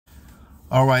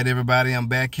All right, everybody, I'm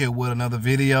back here with another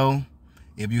video.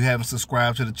 If you haven't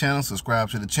subscribed to the channel, subscribe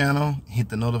to the channel. Hit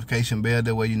the notification bell,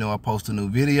 that way you know I post a new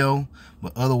video.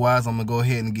 But otherwise, I'm going to go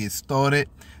ahead and get started.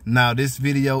 Now, this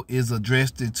video is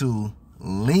addressed to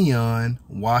Leon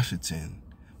Washington.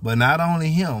 But not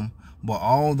only him, but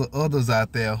all the others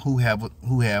out there who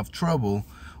have trouble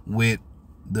with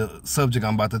the subject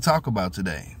I'm about to talk about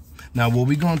today. Now, what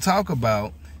we're going to talk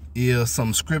about is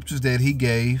some scriptures that he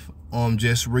gave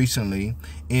just recently,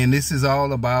 and this is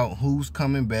all about who's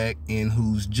coming back and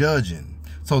who's judging.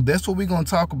 So that's what we're going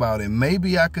to talk about, and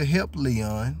maybe I could help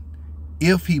Leon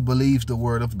if he believes the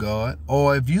word of God,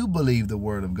 or if you believe the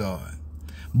word of God.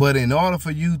 But in order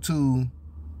for you to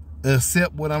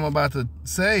accept what I'm about to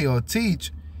say or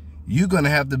teach, you're going to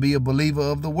have to be a believer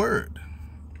of the word.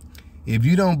 If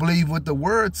you don't believe what the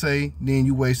word say, then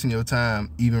you're wasting your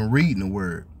time even reading the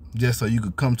word, just so you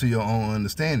could come to your own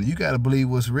understanding. You got to believe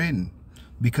what's written,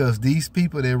 because these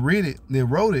people that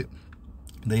wrote it,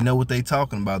 they know what they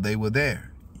talking about. They were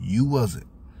there. You wasn't.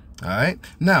 All right.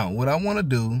 Now, what I want to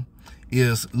do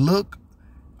is look.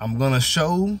 I'm going to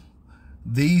show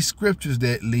these scriptures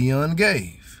that Leon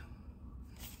gave.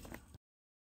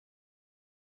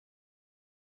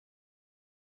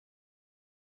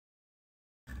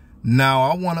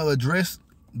 Now, I want to address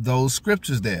those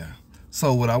scriptures there.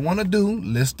 So what I want to do,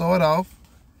 let's start off.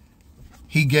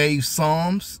 He gave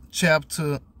Psalms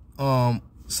chapter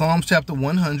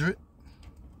 100,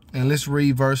 and let's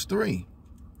read verse 3.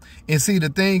 And see, the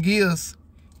thing is,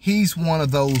 he's one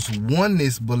of those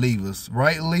oneness believers,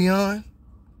 right, Leon?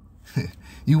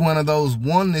 You one of those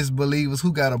oneness believers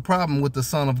who got a problem with the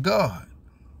Son of God.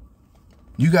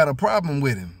 You got a problem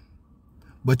with him,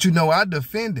 but you know I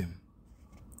defend him.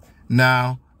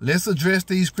 Now, let's address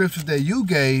these scriptures that you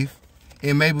gave,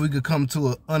 and maybe we could come to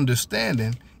an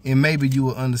understanding, and maybe you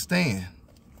will understand.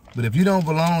 But if you don't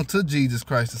belong to Jesus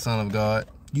Christ, the Son of God,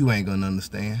 you ain't going to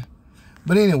understand.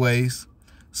 But anyways,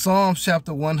 Psalms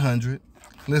chapter 100,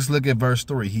 let's look at verse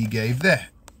 3. He gave that.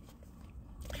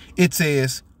 It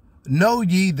says, "Know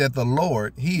ye that the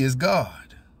Lord, he is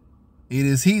God. It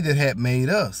is he that hath made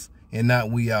us, and not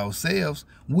we ourselves.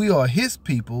 We are his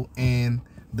people and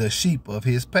the sheep of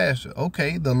his pasture."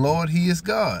 Okay, the Lord, he is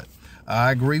God.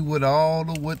 I agree with all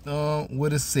of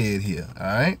what is said here. All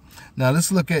right. Now let's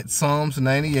look at Psalms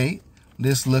 98.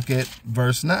 Let's look at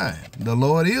verse 9. The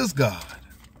Lord is God.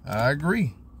 I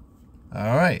agree.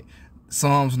 All right.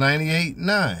 Psalms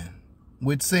 98:9,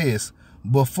 which says,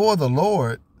 "Before the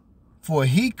Lord, for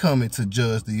he cometh to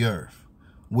judge the earth.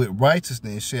 With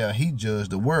righteousness shall he judge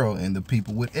the world, and the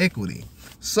people with equity."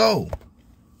 So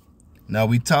now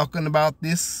we talking about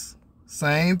this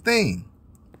same thing.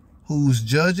 Who's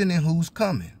judging and who's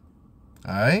coming.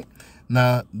 All right.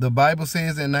 Now, the Bible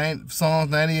says in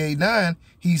Psalms 98:9,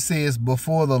 he says,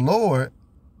 before the Lord,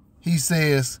 he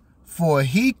says, for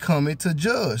he cometh to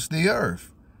judge the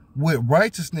earth. With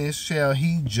righteousness shall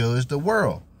he judge the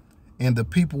world, and the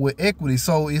people with equity.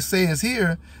 So it says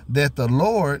here that the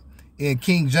Lord, in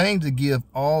King James, to give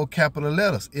all capital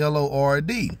letters,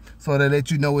 L-O-R-D. So that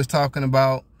let you know it's talking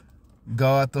about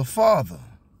God the Father.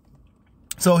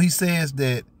 So he says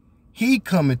that he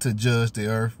cometh to judge the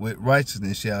earth, with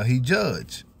righteousness shall he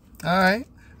judge. All right.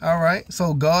 All right.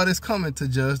 So God is coming to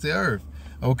judge the earth.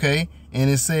 Okay. And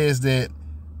it says that,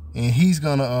 and he's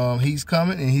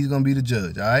coming and he's going to be the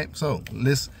judge. All right. So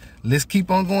let's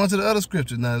keep on going to the other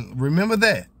scriptures. Now, remember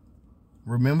that.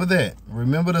 Remember that.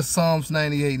 Remember the Psalms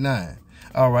 98:9.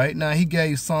 All right. Now he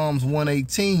gave Psalms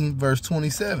 118, verse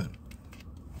 27.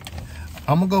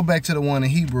 I'm going to go back to the one in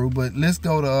Hebrew, but let's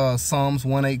go to Psalms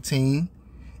 118.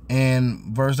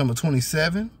 And verse number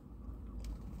 27,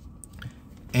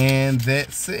 and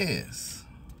that says,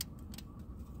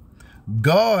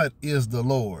 "God is the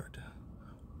Lord,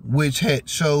 which had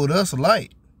showed us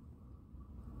light.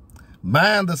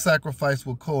 Bind the sacrifice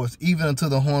with cords, even unto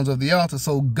the horns of the altar."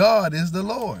 So God is the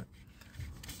Lord.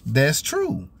 That's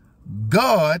true.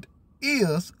 God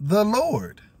is the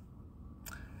Lord.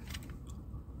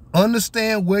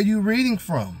 Understand where you're reading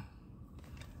from.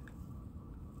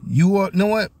 You know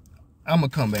what? I'm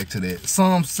going to come back to that.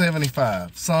 Psalm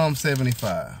 75. Psalm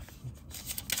 75.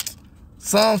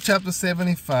 Psalm chapter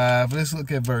 75. Let's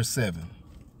look at verse 7.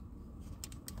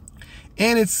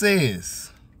 And it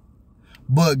says,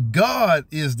 "But God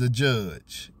is the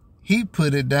judge. He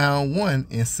put it down one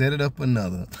and set it up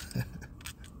another."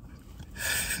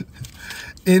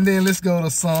 And then let's go to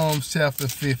Psalms chapter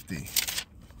 50.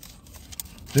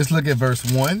 Let's look at verse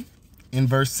 1. In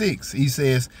verse 6, he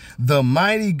says, "The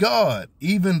mighty God,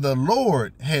 even the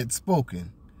Lord, had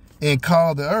spoken, and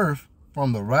called the earth,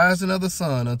 from the rising of the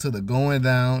sun unto the going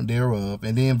down thereof.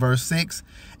 And then verse 6,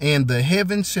 and the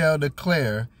heavens shall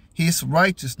declare his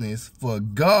righteousness, for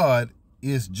God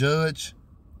is judge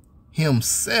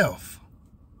himself.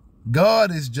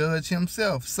 God is judge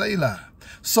himself. Selah.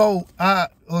 So I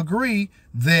agree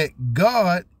that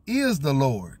God is the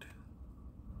Lord.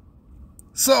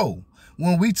 So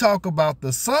when we talk about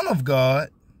the Son of God,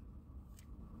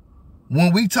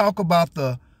 when we talk about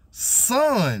the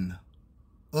Son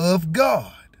of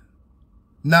God,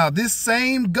 now this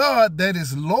same God that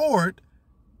is Lord,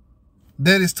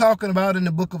 that is talking about in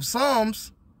the book of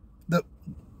Psalms,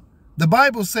 the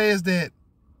Bible says that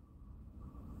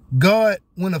God,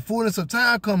 when the fullness of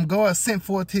time come, God sent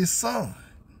forth his Son.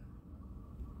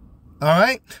 All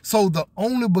right. So the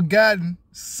only begotten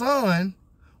Son,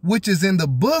 which is in the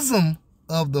bosom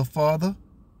of the Father,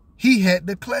 he had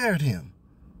declared him.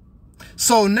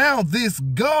 So now this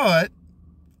God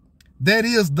that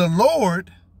is the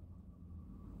Lord,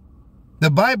 the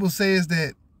Bible says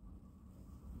that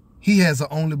he has an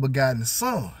only begotten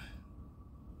Son.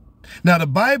 Now the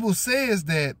Bible says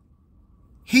that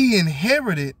he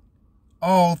inherited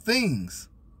all things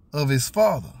of his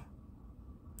Father.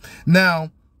 Now,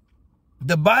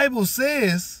 the Bible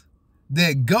says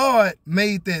that God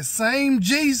made that same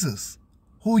Jesus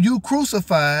who you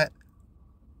crucified,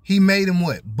 he made him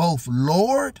what? Both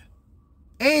Lord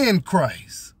and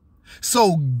Christ.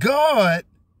 So God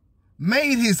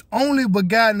made his only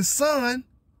begotten Son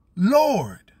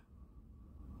Lord.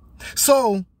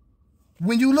 So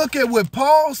when you look at what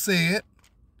Paul said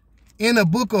in the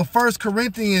book of 1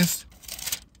 Corinthians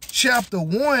chapter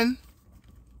 1,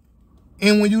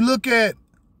 and when you look at,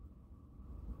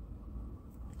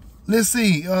 let's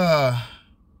see, let's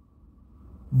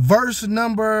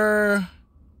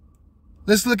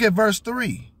look at verse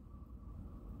 3.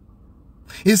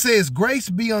 It says, grace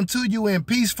be unto you and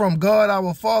peace from God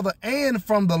our Father and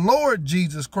from the Lord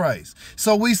Jesus Christ.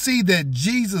 So we see that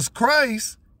Jesus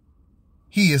Christ,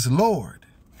 he is Lord.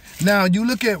 Now you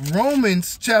look at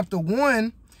Romans chapter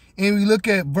 1 and we look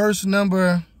at verse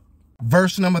number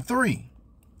 3.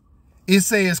 It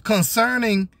says,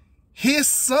 concerning his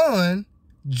Son,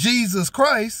 Jesus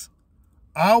Christ,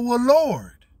 our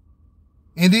Lord.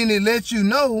 And then it lets you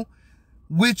know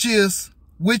which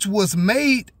was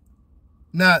made.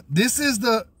 Now, this is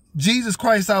the Jesus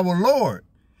Christ, our Lord.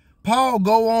 Paul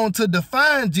go on to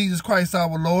define Jesus Christ,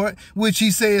 our Lord, which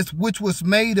he says, which was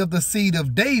made of the seed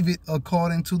of David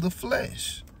according to the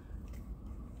flesh.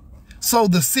 So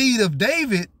the seed of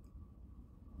David,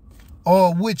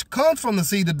 or which comes from the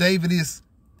seed of David, is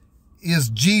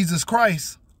Jesus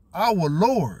Christ, our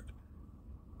Lord.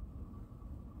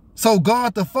 So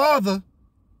God the Father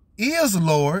is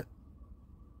Lord,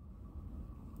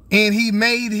 and he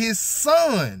made his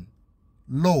Son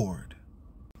Lord.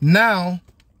 Now,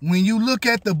 when you look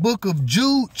at the book of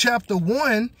Jude chapter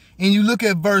 1 and you look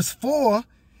at verse 4,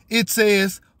 it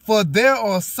says, for there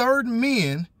are certain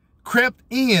men crept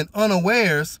in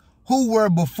unawares, who were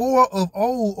before of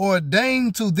old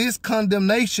ordained to this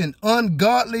condemnation,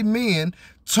 ungodly men,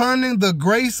 turning the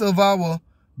grace of our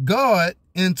God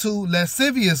into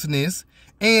lasciviousness,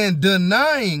 and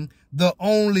denying the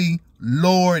only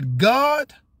Lord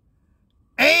God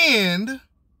and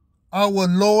our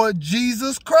Lord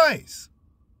Jesus Christ.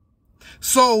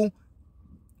 So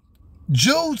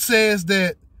Jude says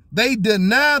that they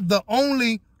denied the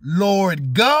only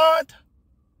Lord God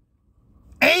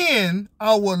and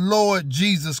our Lord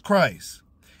Jesus Christ.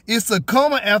 It's a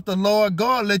comma after Lord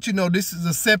God, let you know this is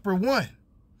a separate one.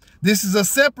 This is a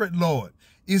separate Lord.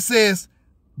 It says,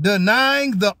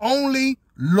 denying the only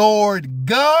Lord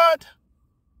God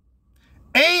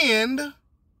and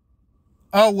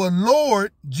our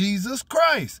Lord Jesus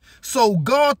Christ. So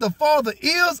God the Father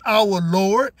is our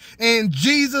Lord and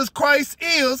Jesus Christ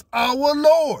is our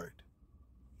Lord.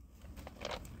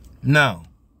 Now,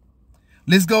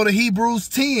 let's go to Hebrews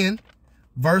 10,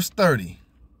 verse 30.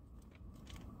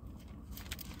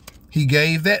 He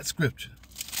gave that scripture.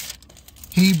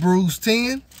 Hebrews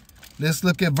 10, let's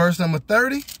look at verse number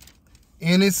 30.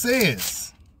 And it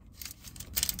says,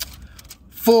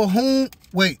 for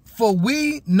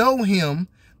we know him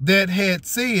that had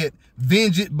said,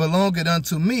 vengeance belongeth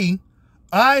unto me,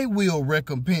 I will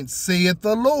recompense, saith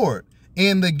the Lord.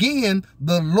 And again,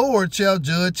 the Lord shall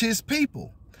judge his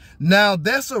people. Now,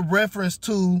 that's a reference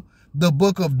to the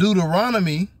book of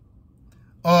Deuteronomy,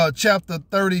 chapter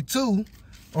 32,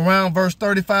 around verse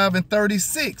 35 and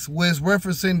 36, where it's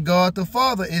referencing God the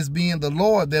Father as being the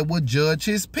Lord that would judge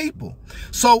his people.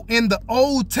 So in the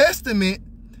Old Testament,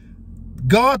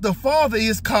 God the Father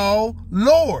is called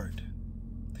Lord.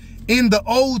 In the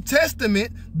Old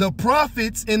Testament, the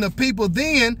prophets and the people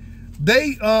then,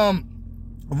 they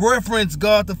reference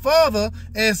God the Father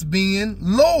as being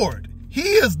Lord. He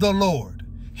is the Lord.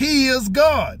 He is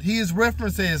God. He is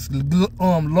referenced as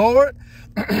Lord.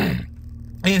 And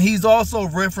he's also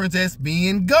referenced as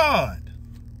being God.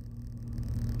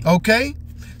 Okay?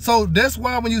 So that's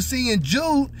why when you see in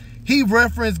Jude, he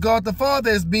referenced God the Father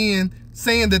as being,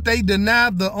 saying that they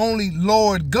denied the only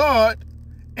Lord God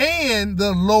and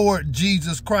the Lord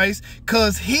Jesus Christ,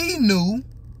 because he knew,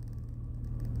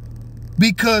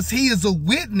 because he is a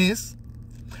witness,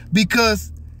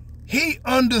 because he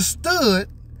understood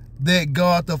that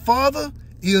God the Father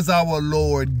is our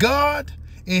Lord God,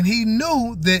 and he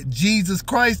knew that Jesus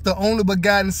Christ, the only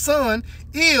begotten Son,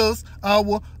 is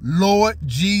our Lord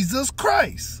Jesus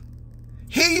Christ.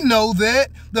 He know that.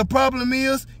 The problem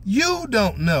is you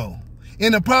don't know.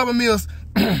 And the problem is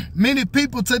many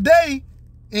people today,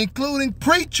 including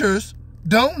preachers,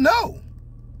 don't know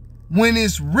when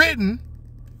it's written,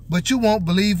 but you won't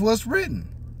believe what's written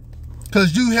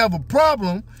because you have a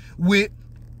problem with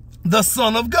the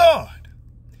Son of God.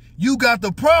 You got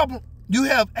the problem. You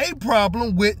have a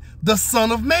problem with the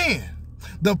Son of Man.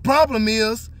 The problem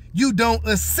is you don't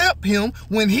accept him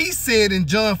when he said in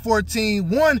John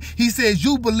 14:1, he says,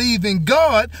 you believe in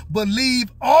God,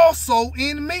 believe also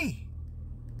in me.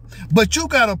 But you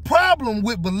got a problem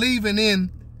with believing in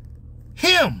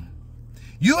him.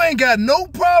 You ain't got no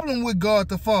problem with God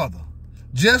the Father,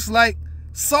 just like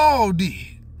Saul did.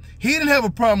 He didn't have a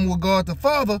problem with God the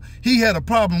Father. He had a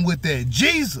problem with that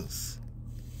Jesus.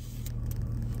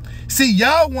 See,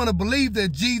 y'all want to believe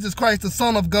that Jesus Christ, the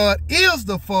Son of God, is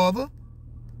the Father,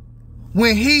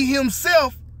 when he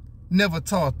himself never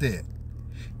taught that.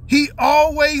 He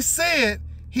always said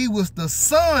he was the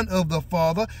Son of the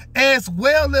Father, as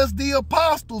well as the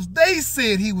apostles. They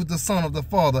said he was the Son of the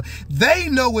Father. They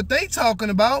know what they talking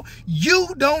about. You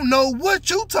don't know what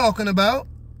you talking about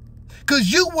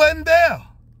because you wasn't there.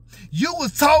 You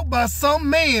was taught by some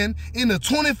man in the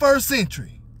 21st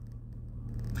century.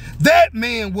 That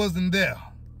man wasn't there.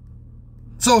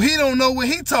 So he don't know what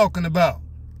he talking about.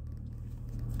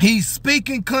 He's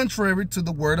speaking contrary to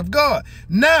the word of God.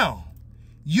 Now,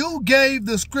 you gave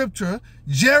the scripture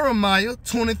Jeremiah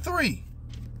 23,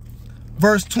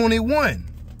 verse 21.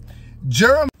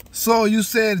 So you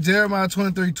said Jeremiah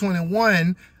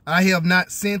 23:21, I have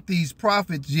not sent these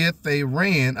prophets, yet they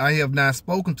ran. I have not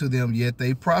spoken to them, yet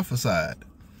they prophesied.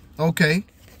 Okay,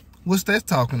 what's that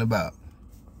talking about?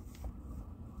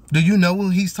 Do you know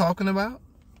what he's talking about?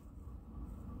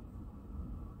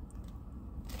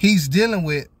 He's dealing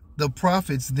with the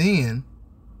prophets then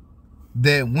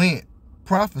that went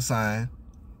prophesying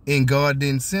and God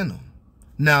didn't send them.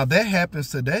 Now that happens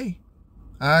today.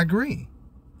 I agree.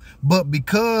 But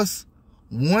because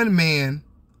one man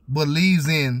believes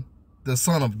in the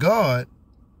Son of God,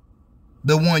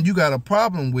 the one you got a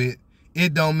problem with,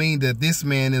 it don't mean that this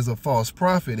man is a false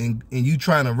prophet and you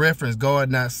trying to reference God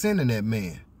not sending that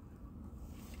man.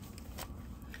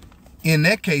 In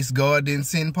that case, God didn't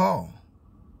send Paul.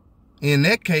 In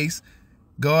that case,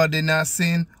 God did not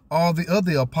send all the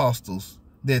other apostles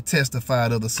that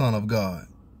testified of the Son of God.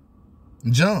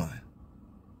 John,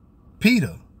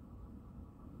 Peter.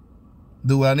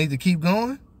 Do I need to keep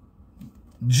going?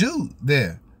 Jude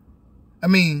there. I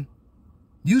mean,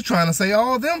 you trying to say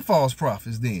all them false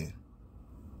prophets then.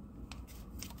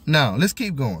 Now, let's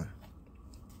keep going.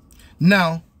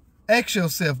 Now, ask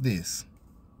yourself this.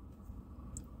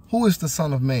 Who is the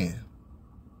Son of Man?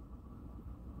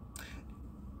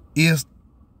 Is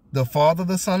the Father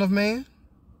the Son of Man?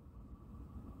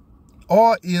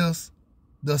 Or is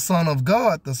the Son of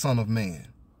God the Son of Man?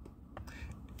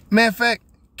 Matter of fact,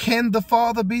 can the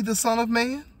Father be the Son of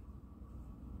Man?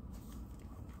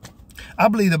 I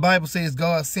believe the Bible says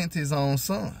God sent his own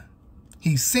Son.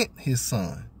 He sent his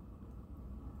Son.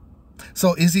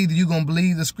 So it's either you're going to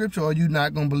believe the scripture or you're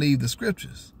not going to believe the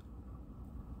scriptures.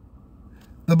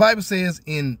 The Bible says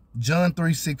in John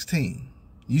 3:16,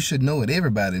 you should know it.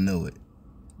 Everybody know it.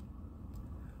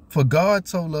 For God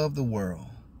so loved the world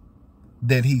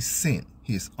that he sent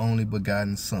his only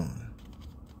begotten Son.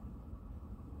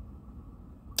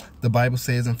 The Bible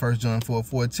says in 1 John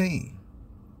 4:14,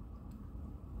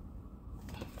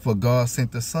 for God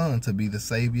sent the Son to be the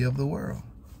Savior of the world.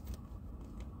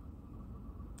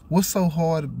 What's so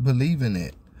hard believing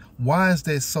it? Why is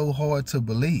that so hard to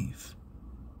believe?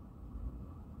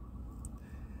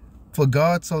 For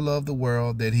God so loved the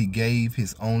world that he gave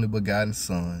his only begotten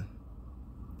Son,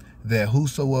 that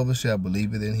whosoever shall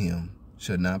believe it in him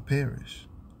shall not perish,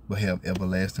 but have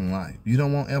everlasting life. You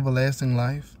don't want everlasting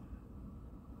life?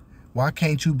 Why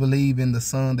can't you believe in the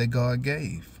Son that God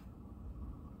gave?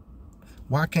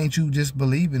 Why can't you just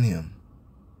believe in him?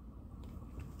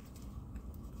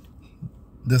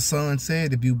 The Son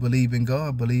said, if you believe in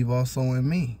God, believe also in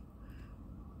me.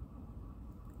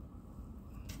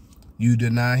 You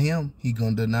deny him, he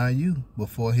gonna deny you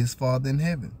before his Father in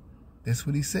heaven. That's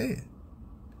what he said.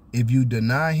 If you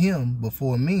deny him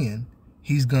before men,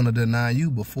 he's gonna deny you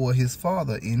before his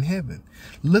Father in heaven.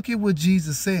 Look at what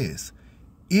Jesus says.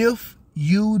 If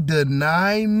you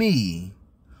deny me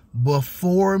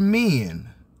before men,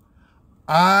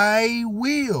 I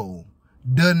will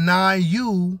deny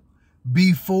you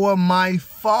before my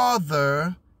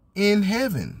Father in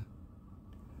heaven.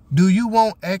 Do you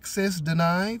want access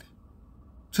denied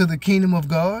to the kingdom of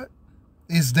God?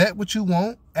 Is that what you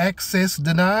want? Access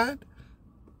denied?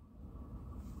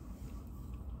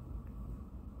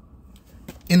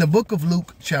 In the book of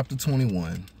Luke, chapter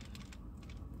 21,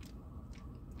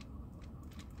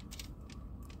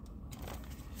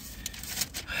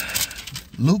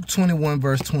 Luke 21,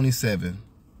 verse 27,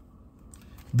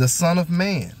 the Son of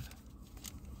Man,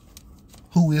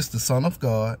 who is the Son of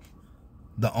God,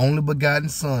 the only begotten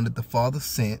Son that the Father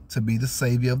sent to be the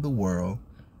Savior of the world,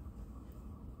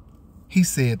 he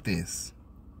said this,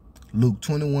 Luke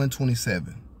 21,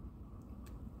 27,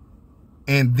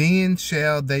 and then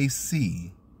shall they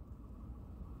see.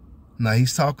 Now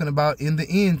he's talking about in the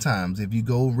end times. If you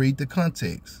go read the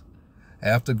context,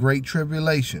 after great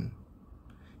tribulation,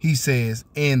 he says,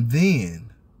 and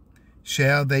then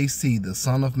shall they see the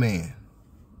Son of Man.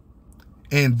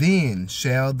 And then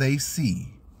shall they see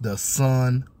the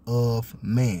Son of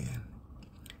Man.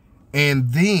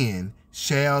 And then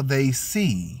shall they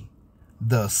see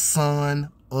the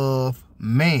Son of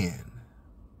Man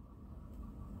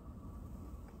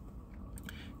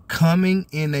coming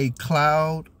in a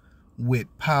cloud with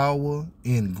power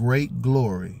and great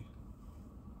glory.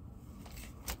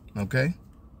 Okay?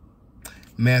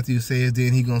 Matthew says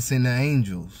then he gonna send the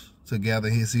angels to gather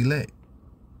his elect.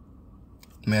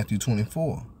 Matthew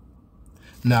 24.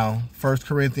 Now, 1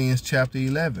 Corinthians chapter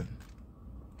 11.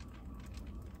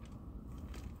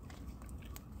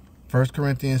 1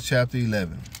 Corinthians chapter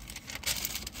 11.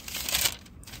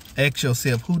 Ask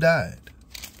yourself, who died?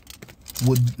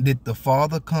 Did the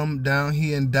Father come down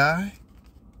here and die?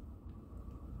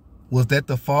 Was that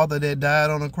the Father that died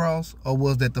on the cross? Or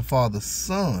was that the Father's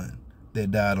Son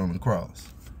that died on the cross?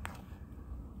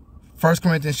 1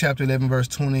 Corinthians chapter 11, verse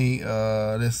 20,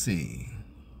 let's see.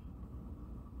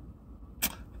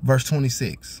 Verse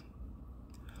 26.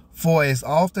 For as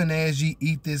often as ye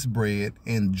eat this bread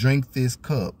and drink this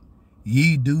cup,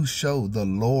 ye do show the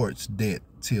Lord's death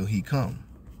till he come.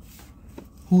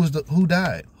 Who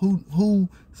died? Who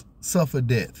suffered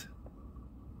death?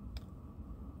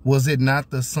 Was it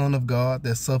not the Son of God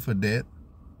that suffered death?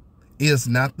 Is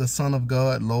not the Son of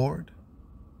God Lord?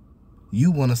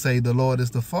 You want to say the Lord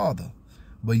is the Father,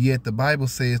 but yet the Bible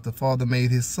says the Father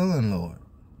made his Son Lord.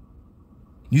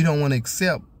 You don't want to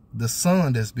accept the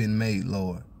Son that's been made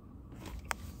Lord.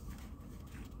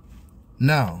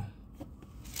 Now,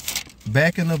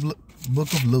 back in the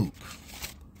book of Luke,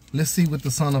 let's see what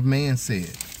the Son of Man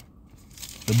said.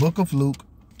 The book of Luke,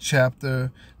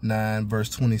 chapter 9, verse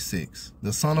 26.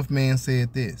 The Son of Man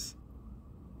said this.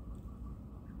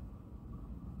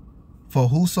 For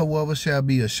whosoever shall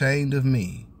be ashamed of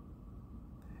me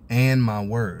and my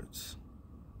words,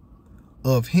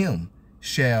 of him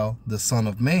shall the Son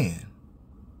of Man,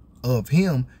 of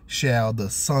him shall the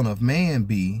Son of Man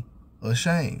be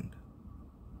ashamed,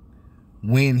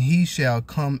 when he shall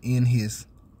come in his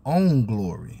own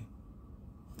glory.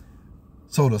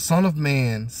 So the Son of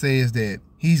Man says that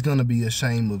he's going to be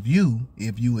ashamed of you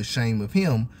if you ashamed of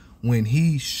him when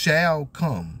he shall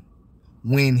come.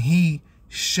 When he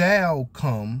shall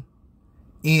come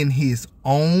in his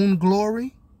own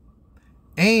glory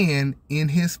and in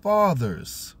his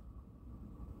Father's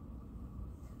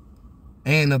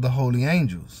and of the holy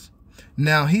angels.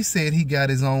 Now he said he got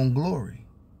his own glory,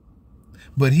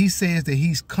 but he says that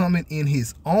he's coming in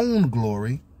his own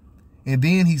glory, and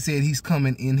then he said he's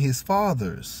coming in his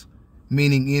Father's,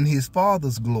 meaning in his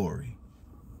Father's glory.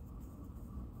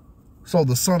 So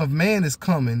the Son of Man is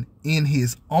coming in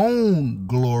his own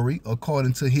glory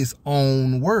according to his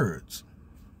own words.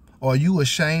 Are you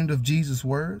ashamed of Jesus'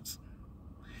 words?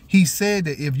 He said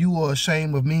that if you are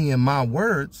ashamed of me and my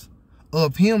words,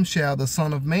 of him shall the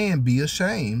Son of Man be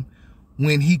ashamed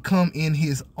when he come in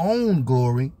his own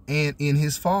glory and in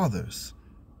his Father's.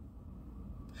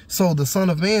 So the Son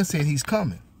of Man said he's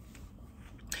coming.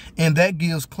 And that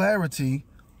gives clarity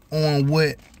on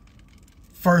what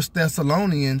 1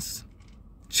 Thessalonians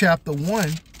chapter 1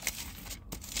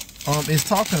 is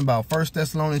talking about. 1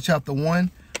 Thessalonians chapter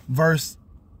 1 verse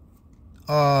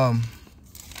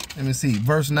Let me see,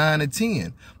 verse 9 and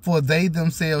 10. For they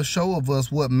themselves show of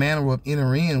us what manner of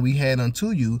entering we had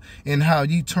unto you, and how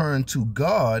ye turned to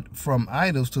God from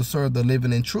idols to serve the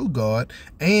living and true God,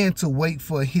 and to wait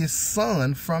for his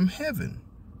Son from heaven,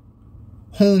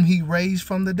 whom he raised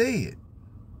from the dead,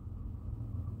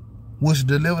 which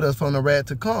delivered us from the wrath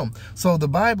to come. So the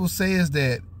Bible says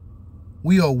that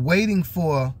we are waiting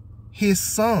for his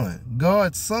Son,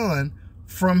 God's Son,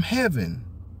 from heaven,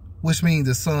 which means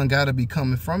the Son got to be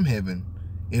coming from heaven.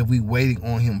 If we waiting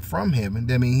on him from heaven,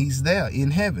 that means he's there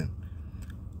in heaven,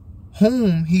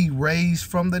 whom he raised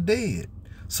from the dead.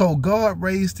 So God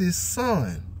raised his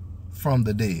Son from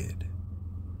the dead,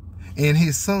 and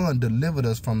his Son delivered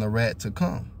us from the wrath to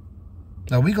come.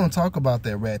 Now we're going to talk about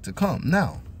that wrath to come.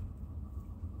 Now,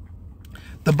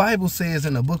 the Bible says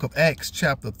in the book of Acts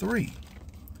chapter 3,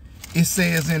 it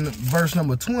says in verse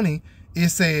number 20, it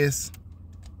says,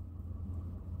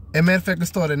 as a matter of fact, let's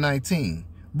start at 19.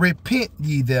 Repent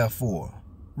ye therefore,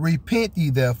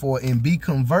 and be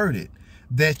converted,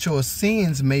 that your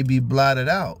sins may be blotted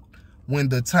out, when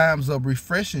the times of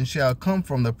refreshing shall come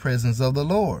from the presence of the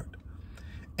Lord.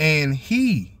 And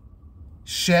he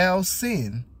shall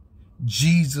send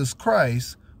Jesus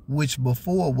Christ, which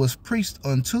before was preached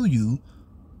unto you,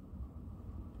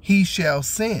 he shall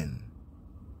send.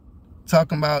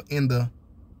 Talking about in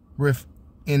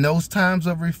those times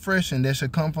of refreshing that shall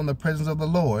come from the presence of the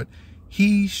Lord,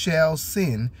 he shall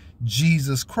send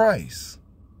Jesus Christ,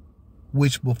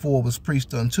 which before was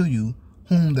preached unto you,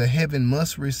 whom the heaven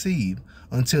must receive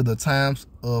until the times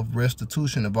of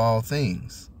restitution of all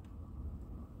things.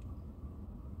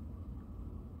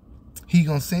 He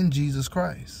gonna send Jesus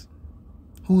Christ.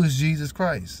 Who is Jesus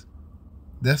Christ?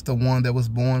 That's the one that was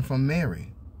born from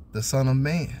Mary, the Son of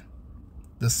Man,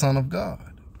 the Son of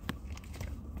God.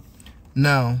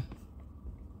 Now,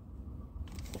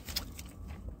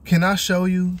 can I show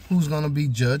you who's going to be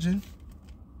judging?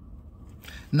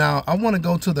 Now, I want to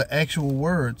go to the actual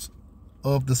words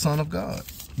of the Son of God,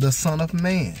 the Son of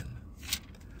Man.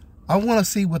 I want to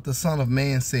see what the Son of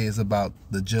Man says about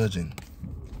the judging.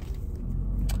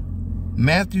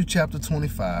 Matthew chapter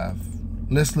 25.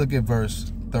 Let's look at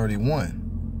verse 31.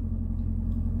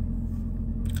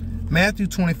 Matthew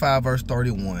 25, verse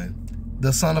 31.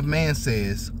 The Son of Man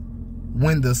says,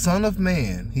 when the Son of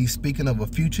Man, he's speaking of a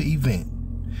future event.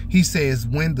 He says,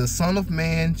 when the Son of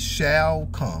Man shall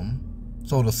come.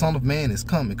 So the Son of Man is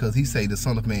coming, because he say the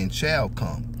Son of Man shall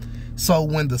come. So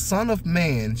when the Son of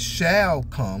Man shall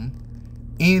come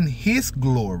in his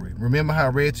glory. Remember how I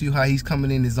read to you how he's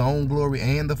coming in his own glory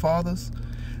and the Father's?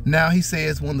 Now he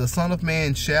says, when the Son of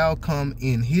Man shall come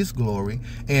in his glory,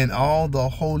 and all the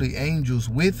holy angels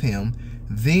with him,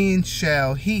 then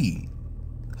shall he.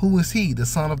 Who is he? The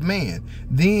Son of Man.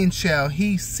 Then shall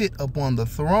he sit upon the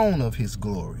throne of his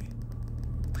glory.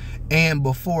 And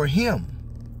before him,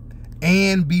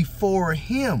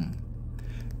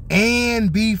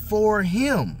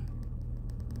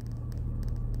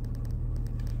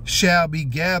 shall be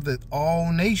gathered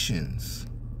all nations.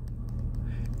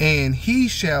 And he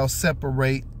shall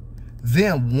separate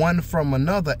them one from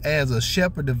another, as a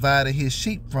shepherd divided his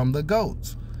sheep from the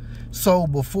goats. So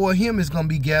before him is going to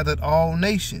be gathered all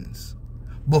nations.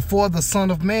 Before the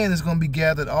Son of Man is going to be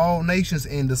gathered all nations,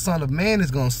 and the Son of Man is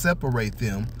going to separate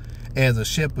them as a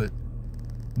shepherd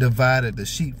divided the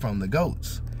sheep from the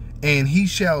goats. And he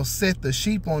shall set the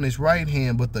sheep on his right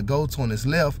hand, but the goats on his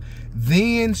left.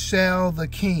 Then shall the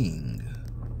king.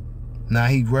 Now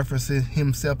he references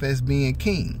himself as being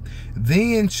king.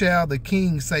 Then shall the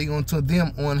king say unto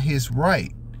them on his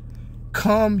right,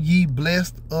 come ye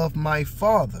blessed of my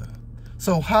Father.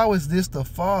 So how is this the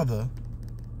Father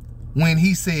when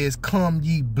he says, come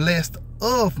ye blessed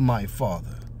of my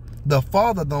Father? The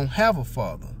Father don't have a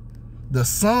Father. The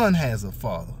Son has a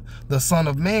Father. The Son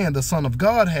of Man, the Son of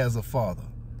God, has a Father.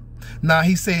 Now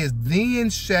he says,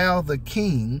 then shall the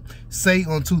king say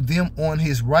unto them on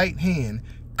his right hand,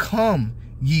 come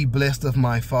ye blessed of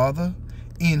my Father,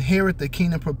 inherit the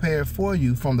kingdom prepared for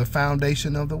you from the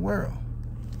foundation of the world.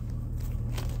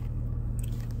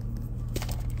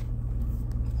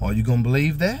 Are you going to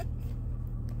believe that?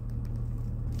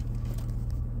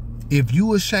 If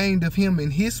you ashamed of him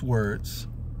in his words,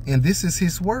 and this is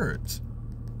his words,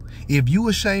 if you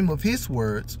ashamed of his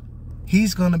words,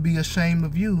 he's going to be ashamed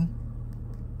of you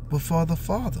before the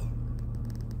Father.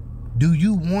 Do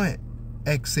you want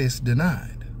access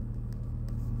denied?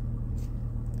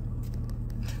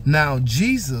 Now,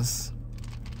 Jesus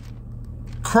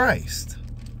Christ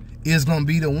is going to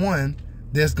be the one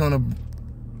that's going to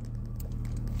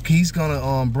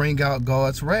bring out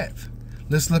God's wrath.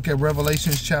 Let's look at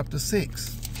Revelation chapter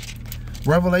 6.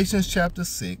 Revelation chapter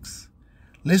 6.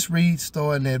 Let's read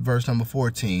starting at verse number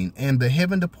 14. And the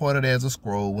heaven departed as a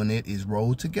scroll when it is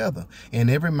rolled together,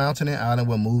 and every mountain and island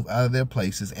will move out of their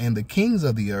places, and the kings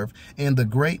of the earth, and the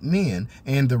great men,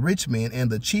 and the rich men,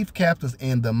 and the chief captains,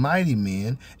 and the mighty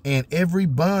men, and every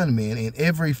bondman, and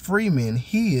every freeman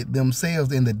hid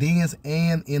themselves in the dens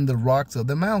and in the rocks of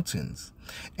the mountains,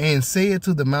 and said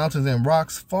to the mountains and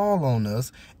rocks, fall on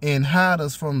us, and hide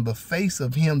us from the face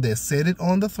of him that sitteth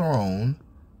on the throne,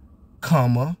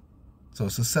 comma, so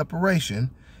it's a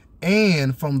separation,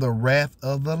 and from the wrath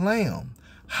of the Lamb.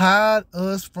 Hide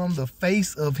us from the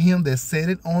face of him that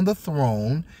sitteth on the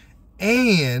throne,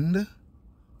 and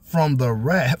from the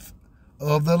wrath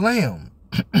of the Lamb.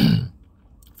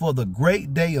 For the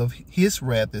great day of his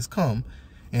wrath is come,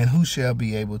 and who shall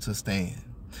be able to stand?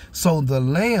 So the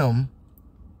Lamb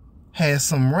has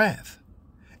some wrath,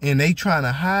 and they trying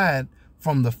to hide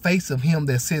from the face of him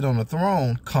that sit on the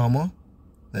throne, comma,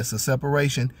 that's a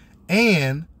separation,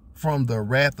 and from the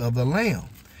wrath of the Lamb.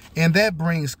 And that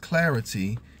brings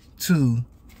clarity to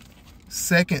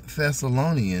 2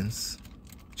 Thessalonians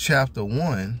chapter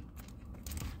 1.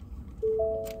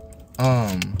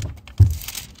 2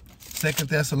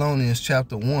 Thessalonians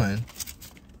chapter 1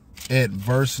 at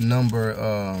verse number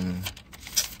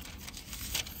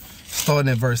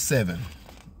starting at verse 7.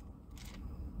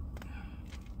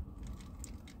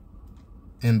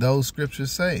 And those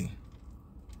scriptures say,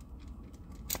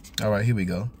 all right, here we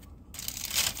go.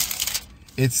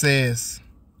 It says,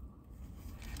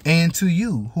 and to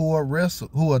you who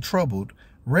are troubled,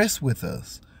 rest with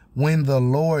us, when the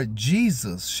Lord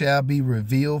Jesus shall be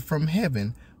revealed from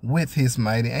heaven with his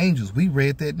mighty angels. We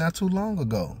read that not too long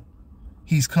ago.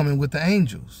 He's coming with the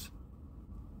angels.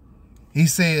 He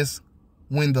says,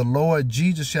 when the Lord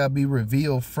Jesus shall be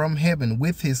revealed from heaven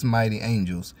with his mighty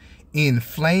angels, in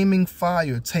flaming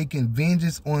fire, taking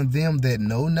vengeance on them that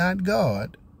know not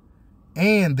God,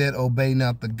 and that obey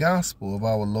not the gospel of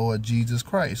our Lord Jesus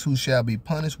Christ, who shall be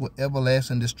punished with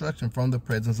everlasting destruction from the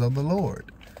presence of the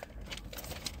Lord.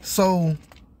 So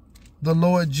the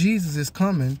Lord Jesus is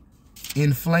coming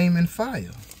in flaming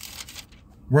fire.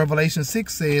 Revelation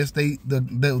 6 says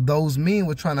those men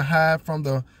were trying to hide from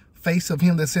the face of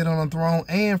him that sat on the throne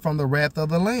and from the wrath of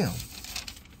the Lamb.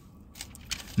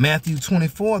 Matthew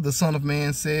 24, the Son of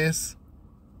Man says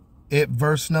at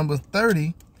verse number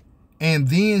 30, and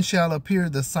then shall appear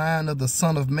the sign of the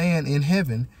Son of Man in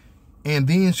heaven, and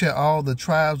then shall all the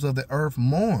tribes of the earth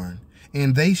mourn,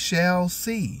 and they shall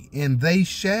see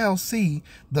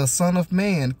the Son of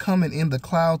Man coming in the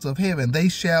clouds of heaven. They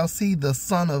shall see the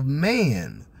Son of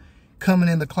Man coming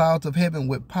in the clouds of heaven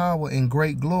with power and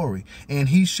great glory. And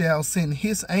he shall send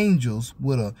his angels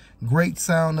with a great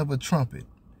sound of a trumpet.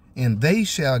 And they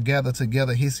shall gather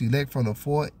together his elect from the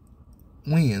four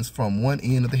winds, from one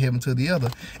end of the heaven to the other.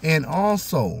 And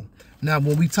also, now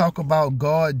when we talk about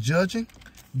God judging,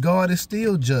 God is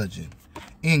still judging.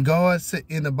 And God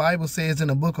in the Bible says in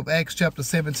the book of Acts chapter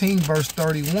 17 verse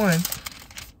 31,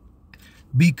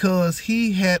 because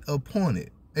he had appointed,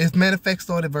 as a matter of fact,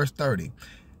 start at verse 30.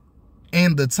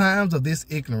 And the times of this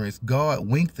ignorance God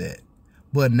winked at,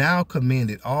 but now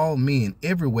commanded all men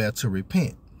everywhere to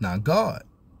repent. Now God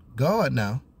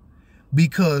now,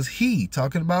 because he,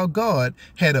 talking about God,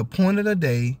 had appointed a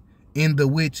day in the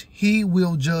which he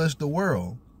will judge the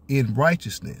world in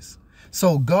righteousness.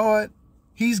 So God,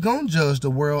 he's going to judge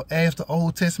the world as the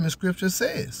Old Testament scripture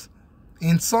says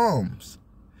in Psalms.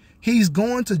 He's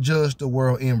going to judge the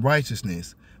world in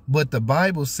righteousness. But the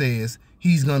Bible says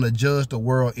he's going to judge the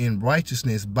world in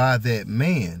righteousness by that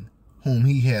man whom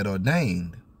he had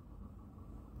ordained,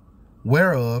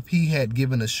 whereof he had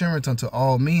given assurance unto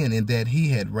all men, in that he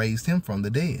had raised him from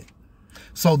the dead.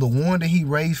 So the one that he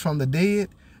raised from the dead,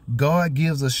 God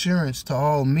gives assurance to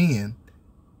all men,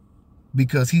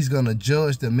 because he's going to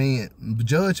judge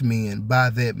men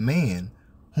by that man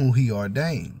whom he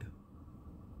ordained.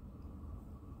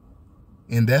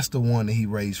 And that's the one that he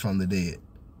raised from the dead.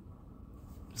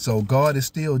 So God is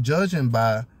still judging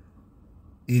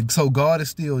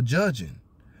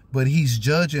but he's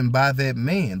judging by that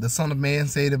man. The Son of Man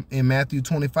said in Matthew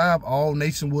 25, all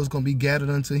nations was going to be gathered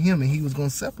unto him, and he was going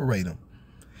to separate them.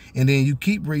 And then you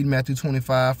keep reading Matthew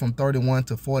 25 from 31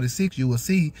 to 46, you will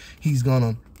see he's going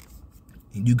to,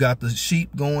 you got the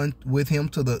sheep going with him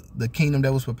to the kingdom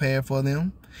that was prepared for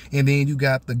them. And then you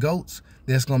got the goats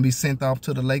that's going to be sent off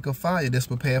to the lake of fire that's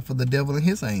prepared for the devil and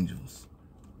his angels.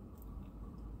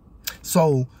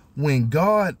 So when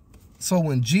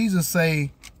Jesus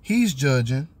say he's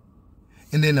judging,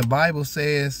 and then the Bible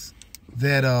says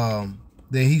that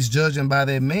that he's judging by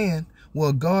that man,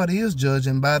 well, God is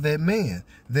judging by that man.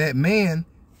 That man,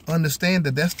 understand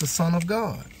that that's the Son of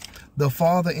God. The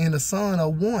Father and the Son are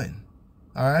one.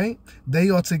 All right. They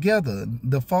are together.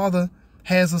 The Father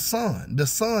has a Son. The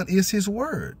Son is his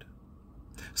word.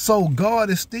 So God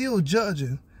is still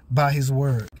judging by his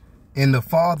word. And the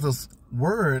Father's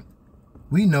word,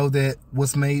 we know that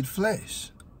was made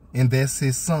flesh. And that's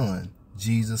his Son,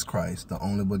 Jesus Christ, the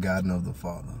only begotten of the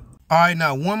Father. All right,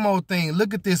 now one more thing.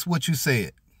 Look at this, what you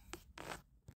said.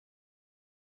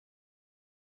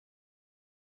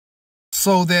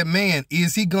 So that man,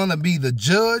 is he going to be the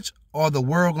judge or the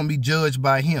world going to be judged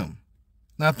by him?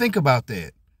 Now think about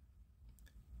that.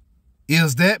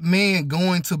 Is that man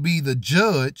going to be the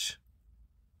judge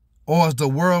or is the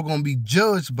world going to be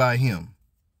judged by him?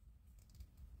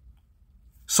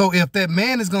 So if that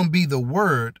man is going to be the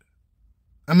word,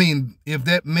 if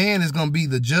that man is going to be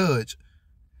the judge,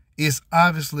 it's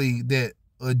obviously that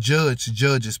a judge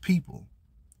judges people.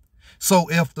 So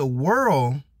if the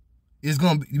world is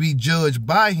going to be judged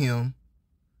by him,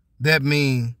 that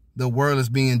means the world is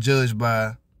being judged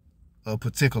by a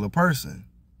particular person.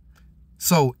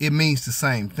 So it means the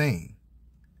same thing.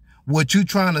 What you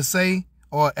trying to say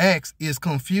or ask is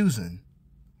confusing,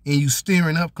 and you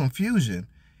stirring up confusion.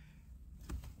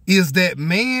 Is that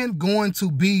man going to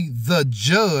be the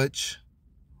judge,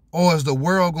 or is the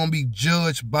world going to be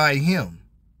judged by him?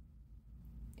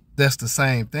 That's the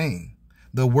same thing.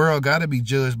 The world got to be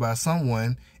judged by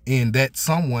someone, and that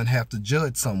someone have to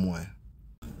judge someone.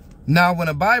 Now, when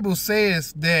the Bible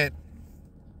says that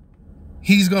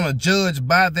he's going to judge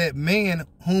by that man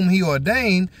whom he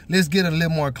ordained, let's get a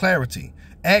little more clarity.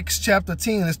 Acts chapter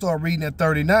 10, let's start reading at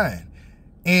 39.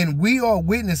 And we are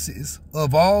witnesses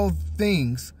of all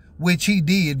things which he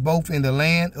did, both in the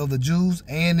land of the Jews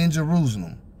and in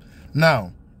Jerusalem.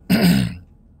 Now,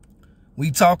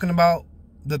 we talking about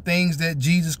the things that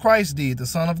Jesus Christ did, the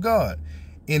Son of God.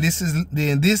 And this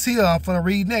here I'm going to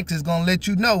read next is going to let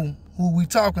you know who we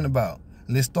talking about.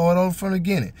 Let's start over from the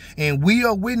beginning. And we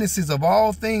are witnesses of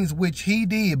all things which he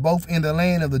did, both in the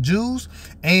land of the Jews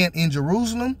and in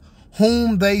Jerusalem,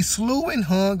 whom they slew and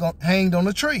hanged on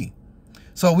a tree.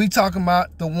 So we talking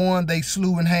about the one they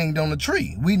slew and hanged on a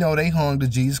tree. We know they hung to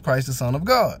Jesus Christ, the Son of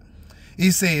God.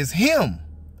 It says him,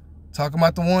 talking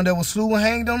about the one that was slew and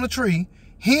hanged on the tree,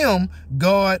 him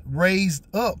God raised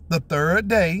up the third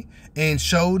day and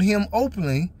showed him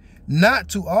openly, not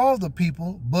to all the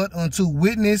people, but unto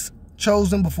witness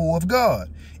chosen before of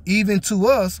God, even to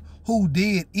us who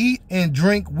did eat and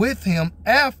drink with him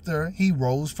after he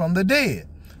rose from the dead.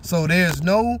 So there's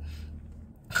no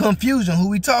confusion who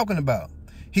we talking about.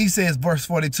 He says, verse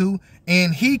 42,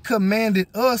 and he commanded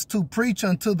us to preach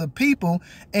unto the people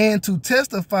and to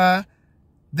testify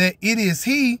that it is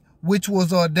he which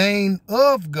was ordained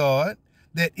of God,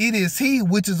 that it is he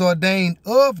which is ordained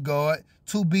of God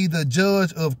to be the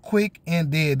judge of quick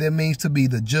and dead. That means to be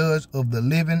the judge of the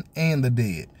living and the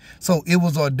dead. So it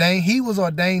was ordained, he was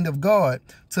ordained of God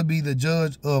to be the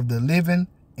judge of the living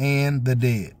and the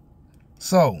dead.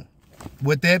 So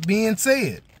with that being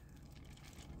said,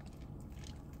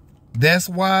 that's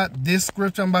why this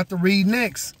scripture I'm about to read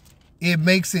next, it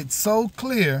makes it so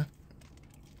clear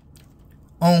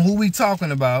on who we talking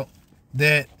about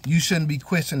that you shouldn't be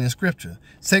questioning scripture.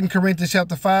 2 Corinthians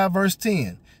chapter 5, verse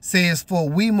 10 says, for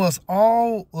we must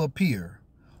all appear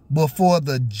before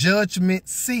the judgment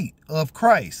seat of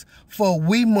Christ. For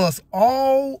we must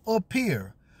all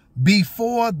appear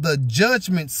before the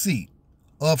judgment seat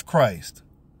of Christ.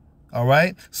 All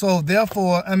right. So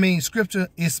therefore, scripture,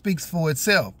 it speaks for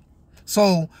itself.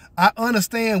 So I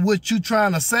understand what you're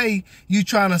trying to say. You're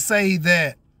trying to say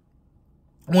that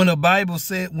when the Bible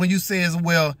said, when you says,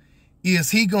 well,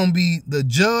 is he going to be the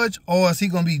judge, or is he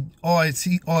going to be, or is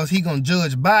he going to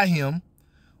judge by him?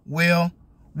 Well,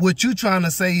 what you're trying to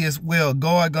say is, well,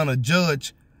 God going to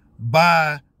judge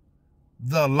by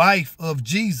the life of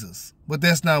Jesus. But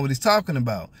that's not what he's talking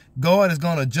about. God is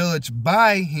going to judge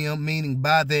by him, meaning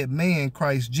by that man,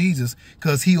 Christ Jesus,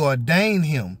 because he ordained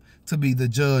him to be the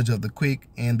judge of the quick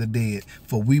and the dead.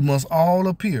 For we must all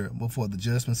appear before the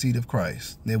judgment seat of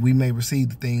Christ, that we may receive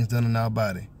the things done in our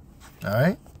body. All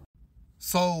right.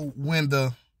 So when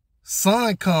the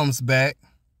Son comes back,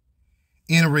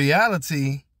 in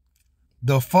reality,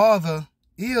 the Father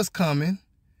is coming,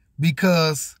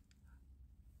 because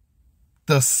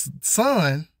the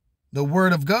Son, the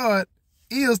Word of God,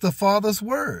 is the Father's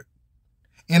Word.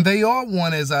 And they are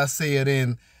one, as I said,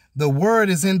 and the Word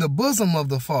is in the bosom of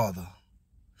the Father.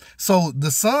 So the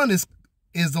Son is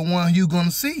the one you're going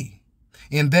to see.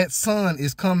 And that Son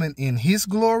is coming in his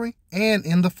glory and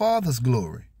in the Father's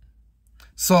glory.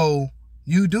 So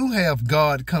you do have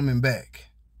God coming back.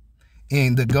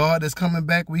 And the God that's coming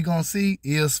back we're going to see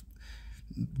is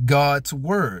God's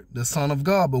word, the Son of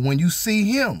God. But when you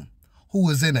see him, who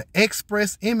is in an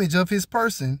express image of his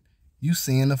person, you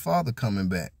seeing the Father coming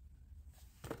back.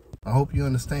 I hope you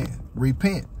understand.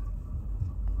 Repent.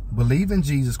 Believe in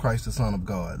Jesus Christ, the Son of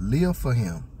God. Live for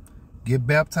him. Get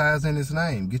baptized in his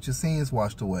name. Get your sins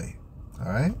washed away.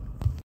 All right?